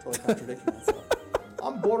just totally contradicted myself.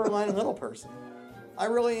 I'm borderline little person. I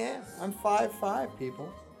really am. I'm 5'5",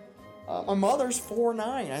 people. My mother's 4'9".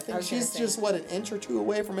 I think was gonna she's say. just an inch or two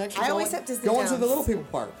away from actually I always have to sit going to down. the little people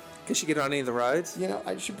park. Could she get on any of the rides? You know,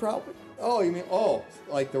 I should probably. Oh, you mean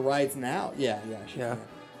like the rides now? Yeah. She Yeah.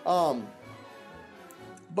 can.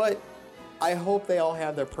 But I hope they all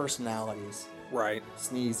have their personalities. Right.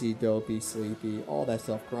 Sneezy, dopey, sleepy, all that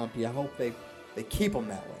stuff, grumpy. I hope they keep them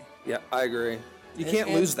that way. Yeah, I agree. You can't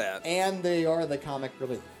And- lose that. And they are the comic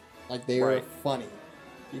relief. Like they are Right. funny.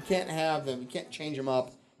 You can't have them. You can't change them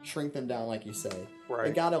up, shrink them down like you say. They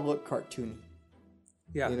Right. gotta look cartoony.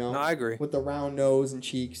 Yeah, You know, no, I agree. With the round nose and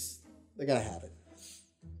cheeks, they gotta have it.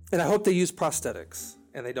 And I hope they use prosthetics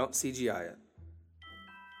and they don't CGI it.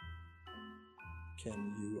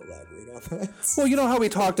 Can you elaborate on that? Well, you know how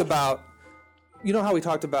we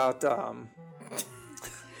talked about. Come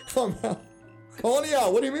on. Calling you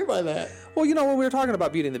out. What do you mean by that? Well, you know when we were talking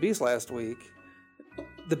about Beauty and the Beast last week,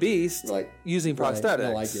 the Beast Like using right. prosthetics.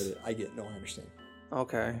 No, I get it. I get it. No, I understand.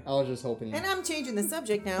 Okay. I was just hoping you. And I'm changing the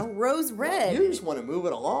subject now. Rose Red. You just want to move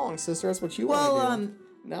it along, sister. That's what you Well, want to do.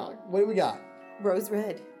 Now, what do we got? Rose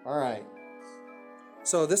Red. All right.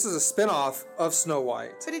 So this is a spin-off of Snow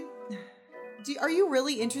White. But are you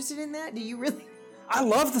really interested in that? Do you really? I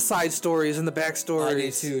love the side stories and the backstories.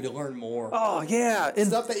 I do too, to learn more. Oh yeah, and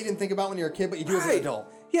Stuff that you didn't think about when you were a kid, but you do as an right. adult.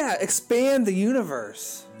 Yeah, expand the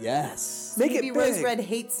universe. Yes. Make Maybe it Rose big. Red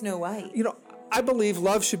hates Snow White. You know, I believe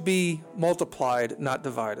love should be multiplied, not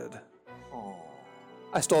divided.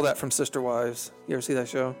 I stole that from Sister Wives. You ever see that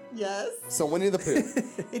show? Yes. So Winnie the Pooh.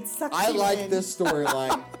 It sucks. I you like in. this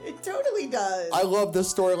storyline. It totally does. I love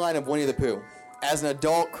this storyline of Winnie the Pooh. As an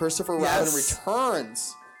adult, Christopher Robin Yes.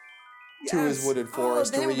 returns to his Yes. wooded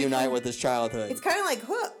forest then to it would be reunite kind- with his childhood it's kind of like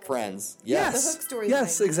Hook. friends. Yes. The Hook storyline.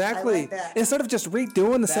 Yes, I exactly. like that. Instead of just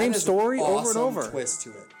redoing the That same is story an over and awesome over. twist to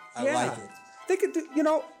it. I Yeah. like it. They could do, you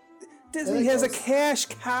know, Disney There it has a goes. cash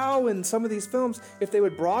cow in some of these films if they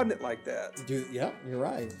would broaden it like that. Dude, yep, you're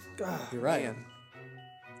right. Ah, You're right. man.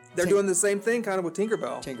 They're Tink- doing the same thing kind of with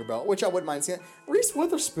Tinkerbell. Tinkerbell, which I wouldn't mind seeing. Reese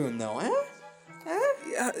Witherspoon, though,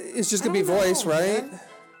 Yeah, it's just going to be I don't voice, know, right? man.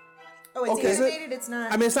 Oh, it's Okay. Is it? animated. It's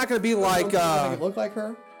not. I mean, it's not going to be like, Don't you make it look like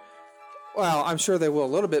her? well, I'm sure they will a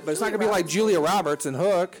little bit, but it's not Julia going to be like Roberts. Julia Roberts and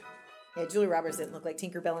Hook. yeah, Julia Roberts didn't look like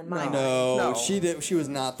Tinkerbell in my mind. No, No. she did. She was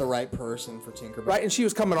not the right person for Tinkerbell. Right, and she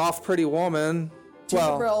was coming off Pretty Woman.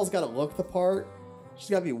 Well, Tinkerbell's got to look the part. She's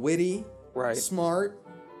got to be witty, right. smart,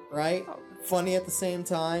 right, funny at the same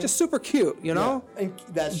time. Just super cute, you know? Yeah, and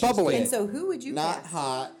that's just Bubbly. it. And so, who would you Not cast?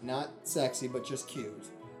 hot, not sexy, but just cute.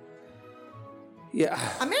 Yeah.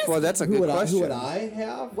 I'm asking, Well, that's a Who good would question. who would I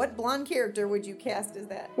have? What blonde character would you cast as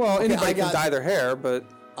that? Well, Okay, anybody I can got- dye their hair, but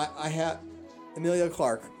I have Emilia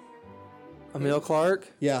Clarke. Emil Clark,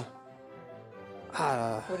 Yeah,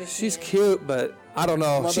 What is she she's in? cute, but I don't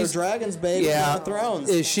know. Mother She's Dragons, baby. yeah. Game of Thrones.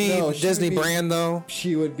 Is she No, Disney would be- brand though?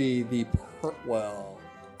 She would be the well.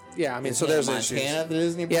 Yeah, I mean, so Hannah there's Montana, issues. the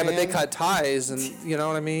Disney Yeah, but they brand. cut ties, and you know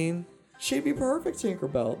what I mean. She'd be perfect,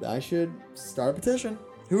 Tinkerbell. I should start a petition.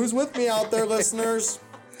 Who's with me out there, listeners?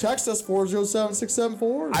 Text us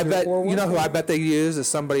 407-674. I bet you know who I bet they use is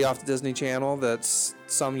somebody off the Disney Channel that's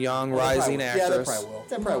some young rising Yeah, actress. they probably will.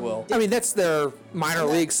 They probably will. I mean, that's their minor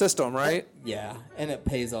league system, right? Yeah, and it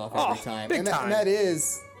pays off Oh, every time. big and time. And that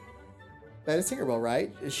is Tinkerbell,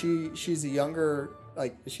 right? Is she's a younger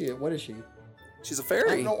what is she? She's a I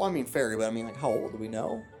fairy. don't I mean fairy, but I mean like how old do we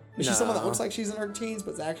know? Is she someone that No. looks like she's in her teens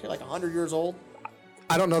but is actually like 100 years old?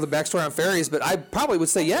 I don't know the backstory on fairies, but I probably would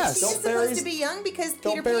say She's yes. Don't supposed fairies- to be young because Peter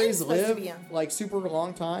Don't Pan's fairies supposed to live be young. like super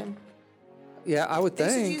long time? Yeah, I would They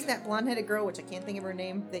should use think. that blonde-headed girl, which I can't think of her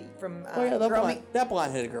name, from Oh yeah, that Girl,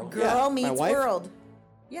 blonde-headed girl. Girl yeah, my Meets wife? World.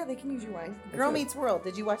 Yeah, they can use your wife. Girl could. Meets World.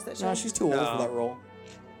 Did you watch that show? No, she's too old No. for that role.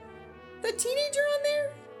 the teenager on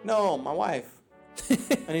there. No, my wife.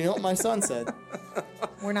 And you know what my son said?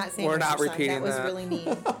 We're not saying We're that's not your son. repeating That was that. really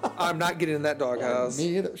mean. I'm not getting in that doghouse.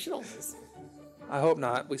 Me either. She don't listen. I hope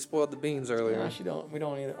not. We spoiled the beans earlier. No, she don't. We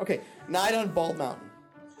don't either. Okay, Night on Bald Mountain.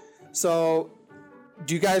 So,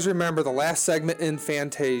 do you guys remember the last segment in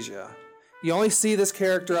Fantasia? You only see this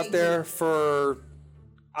character up there for,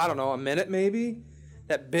 I don't know, a minute maybe?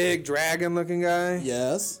 That big dragon looking guy?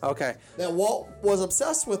 Yes. Okay. That Walt was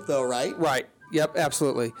obsessed with, though, right? Right. Yep,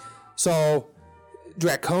 absolutely. So,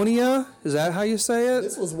 Draconia, is that how you say it?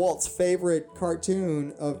 This was Walt's favorite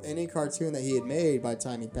cartoon of any cartoon that he had made by the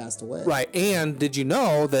time he passed away. Right, and did you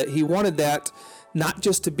know that he wanted that not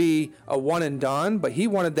just to be a one and done, but he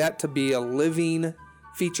wanted that to be a living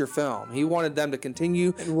feature film. He wanted them to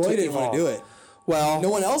continue. And Roy didn't want to do it. Well, No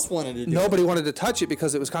one else wanted to do it. nobody wanted to touch it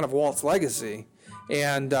because it was kind of Walt's legacy,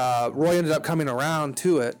 and Roy ended up coming around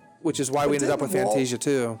to it, which is why we ended up with didn't Walt- Fantasia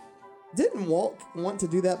too. Didn't Walt want to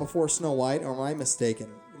do that before Snow White, or am I mistaken?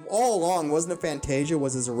 All along, wasn't it Fantasia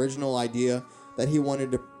was his original idea that he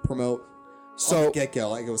wanted to promote on So the get-go,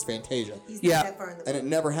 like it was Fantasia? He's Yeah. not that far in the And it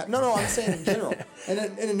never happened. No, I'm saying in general. and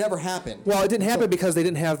it never happened. well, it didn't happen because they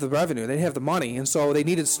didn't have the revenue, they didn't have the money, and so they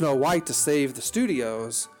needed Snow White to save the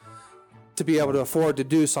studios to be able to afford to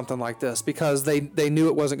do something like this because they knew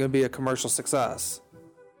it wasn't going to be a commercial success.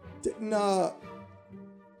 Didn't the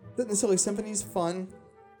Silly Symphonies fund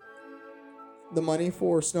the money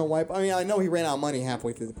for Snow White? I mean, I know he ran out of money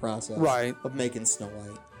halfway through the process Right. of making Snow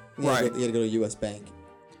White. Right. He had to go to U.S. Bank.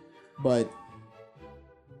 But,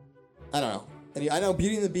 I don't know. And I know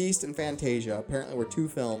Beauty and the Beast and Fantasia apparently were two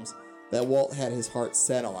films that Walt had his heart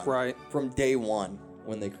set on. Right. From day one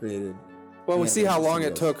when they created. Well, we the see how animation long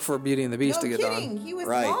it studios. took for Beauty and the Beast No to get kidding. done. He was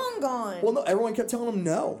Right. long gone. Well, no, everyone kept telling him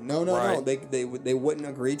no. No. Right. They wouldn't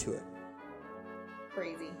agree to it.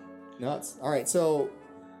 Crazy. Nuts. All right, so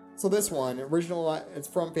this one original. It's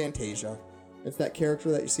from Fantasia. It's that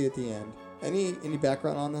character that you see at the end. Any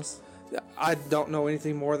background on this? I don't know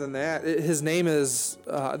anything more than that. His name is,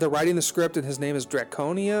 they're writing the script and his name is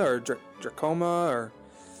Draconia or Dracoma or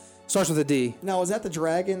starts with a D. Now, is that the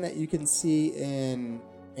dragon that you can see in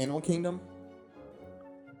Animal Kingdom?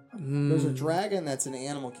 There's a dragon that's in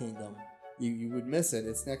Animal Kingdom. You would miss it.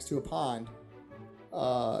 It's next to a pond.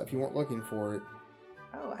 If you weren't looking for it.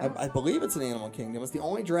 Oh, I believe it's in Animal Kingdom. It's the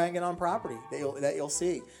only dragon on property that you'll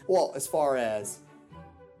see. Well, as far as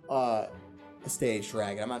a stage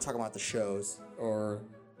dragon, I'm not talking about the shows or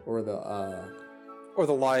the Or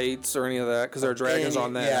the lights or any of that because there are dragons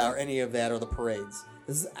on there. Yeah, or any of that or the parades.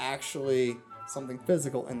 This is actually something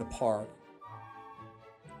physical in the park.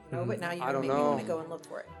 no, but now you're I gonna don't make me want know. to go and look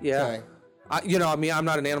for it. Yeah. Okay. I'm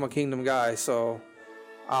not an Animal Kingdom guy, so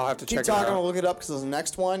I'll have to Keep check talking. it I'll out. look it up because the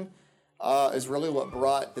next one is really what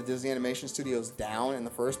brought the Disney Animation Studios down in the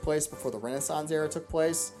first place before the Renaissance era took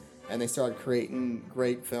place, and they started creating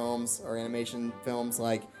great films or animation films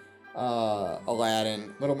like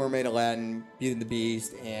Aladdin, Little Mermaid, Aladdin, Beauty and the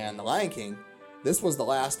Beast, and The Lion King. This was the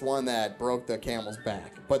last one that broke the camel's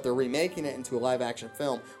back, but they're remaking it into a live-action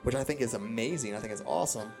film, which I think is amazing. I think it's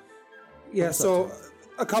awesome. Yeah, so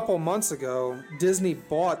a couple months ago, Disney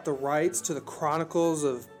bought the rights to the Chronicles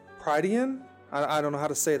of Prydian. I don't know how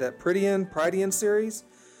to say that. Prydian series.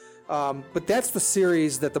 But that's the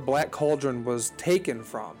series that the Black Cauldron was taken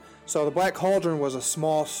from. So the Black Cauldron was a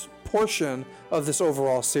small portion of this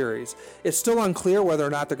overall series. It's still unclear whether or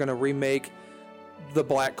not they're going to remake the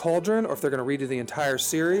Black Cauldron or if they're going to redo the entire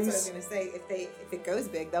series. That's what I was gonna say. If it goes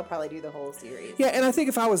big, they'll probably do the whole series. Yeah, and I think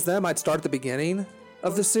if I was them, I'd start at the beginning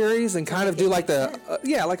of the series and kind of do like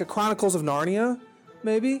like a Chronicles of Narnia,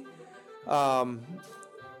 maybe.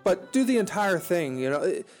 But do the entire thing.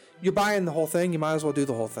 You're buying the whole thing. You might as well do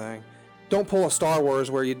the whole thing. Don't pull a Star Wars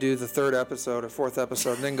where you do the third episode or fourth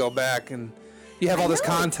episode and then go back and you have all this know.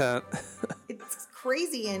 content. It's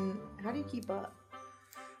crazy, and how do you keep up?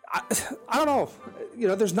 I don't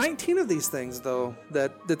know. There's 19 of these things though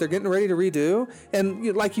that they're getting ready to redo,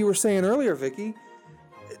 and like you were saying earlier, Vicky,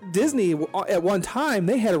 Disney at one time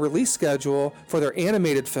they had a release schedule for their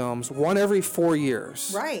animated films, one every 4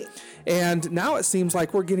 years. Right. And now it seems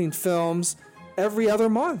like we're getting films every other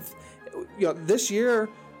month. This year,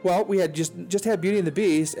 well, we had just had Beauty and the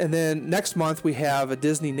Beast, and then next month we have a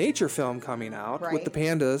Disney nature film coming out with Right. the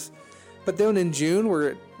pandas. But then in June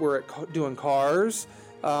we're doing Cars.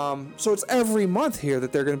 So it's every month here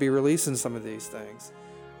that they're going to be releasing some of these things.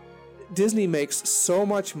 Disney makes so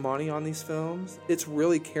much money on these films. It's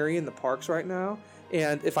really carrying the parks right now.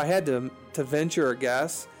 And if I had to venture a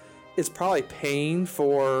guess, it's probably paying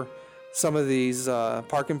for some of these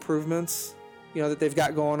park improvements, that they've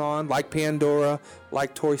got going on, like Pandora,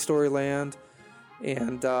 like Toy Story Land.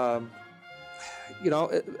 And, I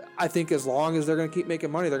think as long as they're going to keep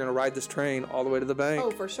making money, they're going to ride this train all the way to the bank.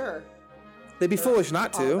 Oh, for sure. They'd be foolish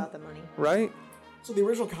not All to, about the money. right? So the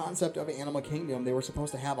original concept of Animal Kingdom, they were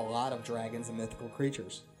supposed to have a lot of dragons and mythical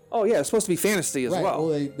creatures. Oh, yeah, it's supposed to be fantasy as Right. well.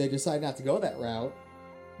 Well, they decided not to go that route,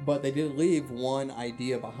 but they did leave one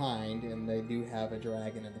idea behind, and they do have a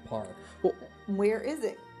dragon in the park. Where is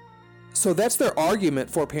it? So that's their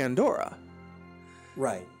argument for Pandora.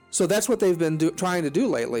 Right. So that's what they've been trying to do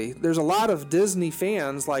lately. There's a lot of Disney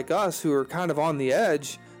fans like us who are kind of on the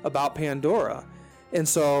edge about Pandora. And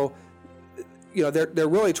so, they're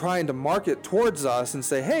really trying to market towards us and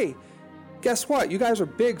say, hey, guess what? You guys are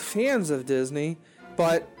big fans of Disney,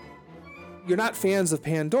 but you're not fans of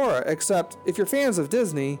Pandora, except if you're fans of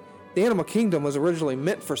Disney, the Animal Kingdom was originally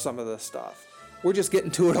meant for some of this stuff. We're just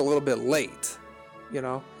getting to it a little bit late,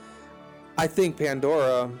 I think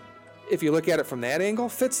Pandora, if you look at it from that angle,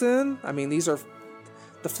 fits in. I mean, these are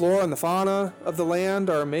the flora and the fauna of the land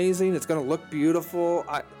are amazing. It's going to look beautiful.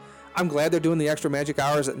 I'm glad they're doing the extra magic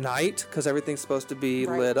hours at night because everything's supposed to be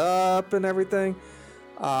lit up and everything.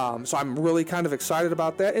 So I'm really kind of excited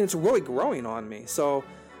about that, and it's really growing on me. So,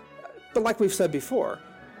 but like we've said before,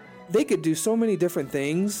 they could do so many different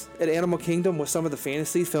things at Animal Kingdom with some of the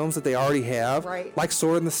fantasy films that they already have, like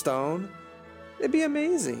Sword in the Stone. It'd be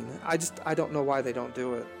amazing. I don't know why they don't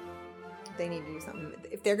do it. They need to do something.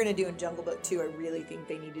 If they're going to do a Jungle Book 2, I really think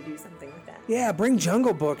they need to do something with that. Yeah, bring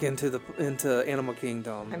Jungle Book into Animal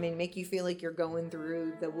Kingdom. I mean, make you feel like you're going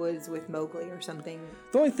through the woods with Mowgli or something.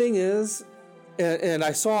 The only thing is, and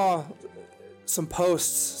I saw some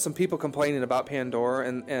posts, some people complaining about Pandora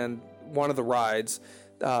and one of the rides,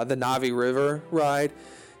 the Navi River ride.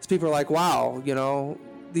 So people are like, wow,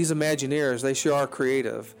 these Imagineers, they sure are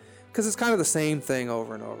creative. Because it's kind of the same thing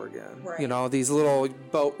over and over again. Right. These little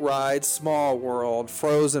boat rides, Small World,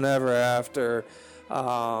 Frozen Ever After,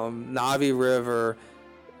 Navi River.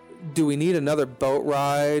 Do we need another boat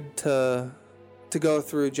ride to go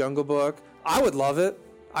through Jungle Book? I would love it.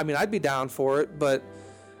 I mean, I'd be down for it, but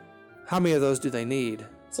how many of those do they need?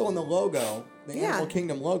 So in the logo, the Animal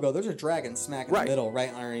Kingdom logo, there's a dragon smack in the middle,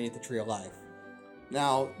 right underneath the Tree of Life.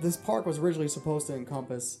 Now, this park was originally supposed to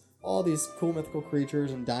encompass all these cool mythical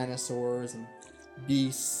creatures and dinosaurs and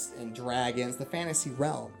beasts and dragons, the fantasy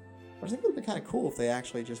realm. But I think it would have been kind of cool if they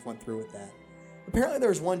actually just went through with that. Apparently there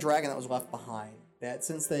was one dragon that was left behind, that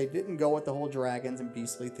since they didn't go with the whole dragons and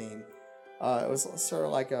beastly theme, it was sort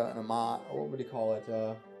of like an homage, what would you call it?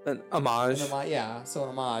 An homage. Yeah, so an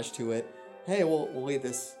homage to it. Hey, we'll leave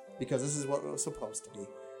this because this is what it was supposed to be.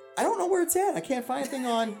 I don't know where it's at. I can't find anything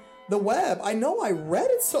on the web. I know I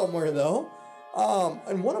read it somewhere though.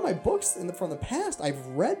 In one of my books from the past, I've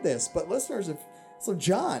read this, but listeners, so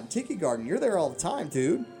John, Tiki Garden, you're there all the time,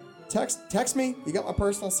 dude. Text me. You got my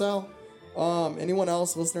personal cell. Anyone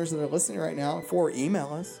else, listeners that are listening right now,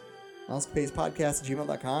 email us,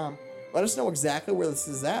 mousekpacepodcast@gmail.com. Let us know exactly where this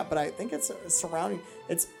is at, but I think it's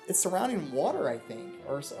surrounding water, I think,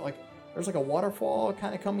 or so, like there's like a waterfall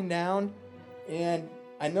kind of coming down, and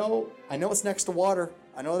I know it's next to water.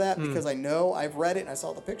 I know that because I've read it and I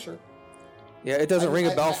saw the picture. Yeah, it doesn't ring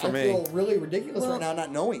a bell for me. I feel really ridiculous right now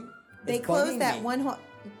not knowing. They closed that one.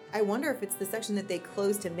 I wonder if it's the section that they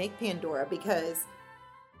closed to make Pandora, because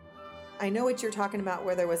I know what you're talking about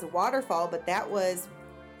where there was a waterfall, but that was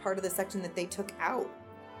part of the section that they took out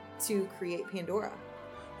to create Pandora.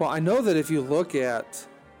 Well, I know that if you look at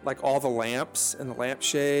like all the lamps and the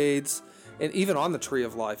lampshades, and even on the Tree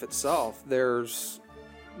of Life itself, there's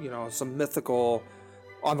some mythical.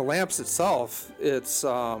 On the lamps itself, it's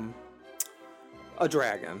a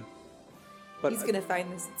dragon. But he's gonna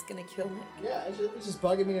find this. It's gonna kill Nick. Yeah, it's just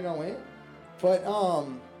bugging me to no end. But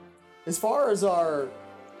as far as our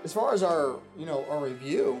our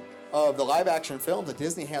review of the live action films that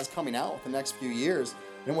Disney has coming out with the next few years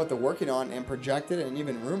and what they're working on and projected and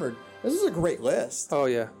even rumored, this is a great list. Oh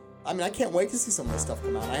yeah. I mean, I can't wait to see some of this stuff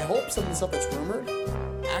come out. I hope some of the stuff that's rumored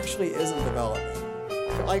actually is in development.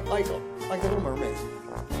 Like The Little Mermaid.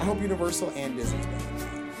 I hope Universal and Disney's making it.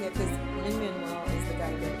 Yeah, because Lin-Manuel is the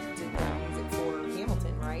guy that did the music for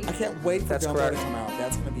Hamilton, right? I can't wait for Dumbo to come out.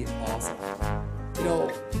 That's going to be awesome.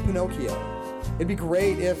 Pinocchio. It'd be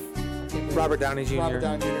great if Robert Downey Jr.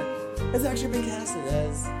 has actually been casted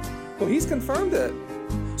as. Well, he's confirmed it.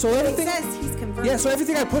 So everything He says he's confirmed. Yeah, so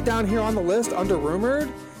everything I put down here on the list under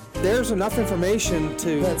rumored, there's enough information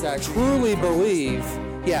to truly believe.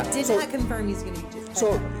 Yeah. Did not confirm he's going to be just.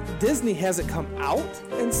 So Disney hasn't come out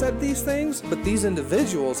and said these things, but these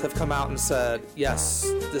individuals have come out and said, yes,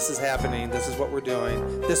 this is happening. This is what we're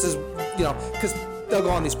doing. This is, because they'll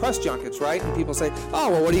go on these press junkets, right? And people say,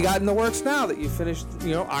 oh, well, what do you got in the works now that you finished,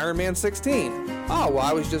 Iron Man 16? Oh, well,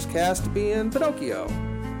 I was just cast to be in Pinocchio.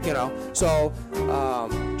 So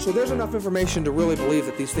there's enough information to really believe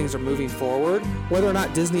that these things are moving forward. Whether or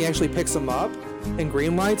not Disney actually picks them up and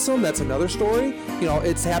greenlights them, that's another story.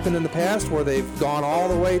 It's happened in the past where they've gone all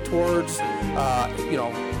the way towards,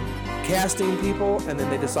 casting people, and then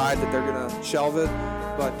they decide that they're going to shelve it.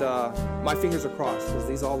 But my fingers are crossed because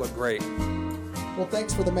these all look great. Well,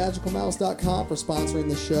 thanks for themagicalmouse.com for sponsoring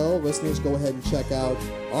the show. Listeners, go ahead and check out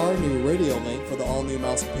our new radio link for the all-new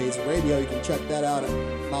Mousecapades Radio. You can check that out at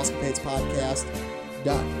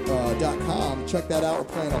mousecapadespodcast.com. Check that out. We're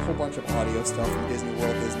playing a whole bunch of audio stuff from Disney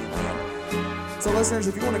World, Disneyland. So, listeners,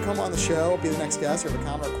 if you want to come on the show, be the next guest, or have a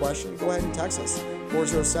comment or question, go ahead and text us,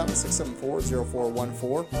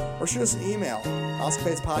 407-674-0414, or shoot us an email,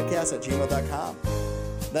 mousecapadespodcast@gmail.com.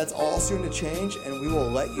 That's all soon to change, and we will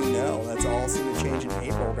let you know. That's all soon to change in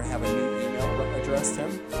April. We're gonna have a new email address,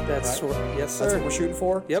 Tim. That's right? yes, sir. That's what we're shooting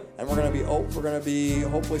for. Yep. And we're gonna be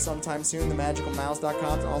hopefully sometime soon.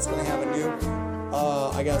 TheMagicalMouse.com is also gonna have a new,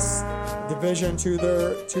 division to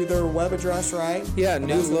their web address, right? Yeah, And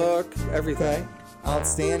new that's gonna- look, everything. Okay.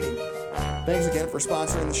 Outstanding. Thanks again for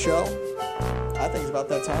sponsoring the show. I think it's about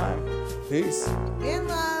that time. Peace. In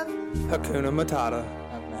love. Hakuna Matata.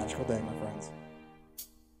 Have a magical day, my friend.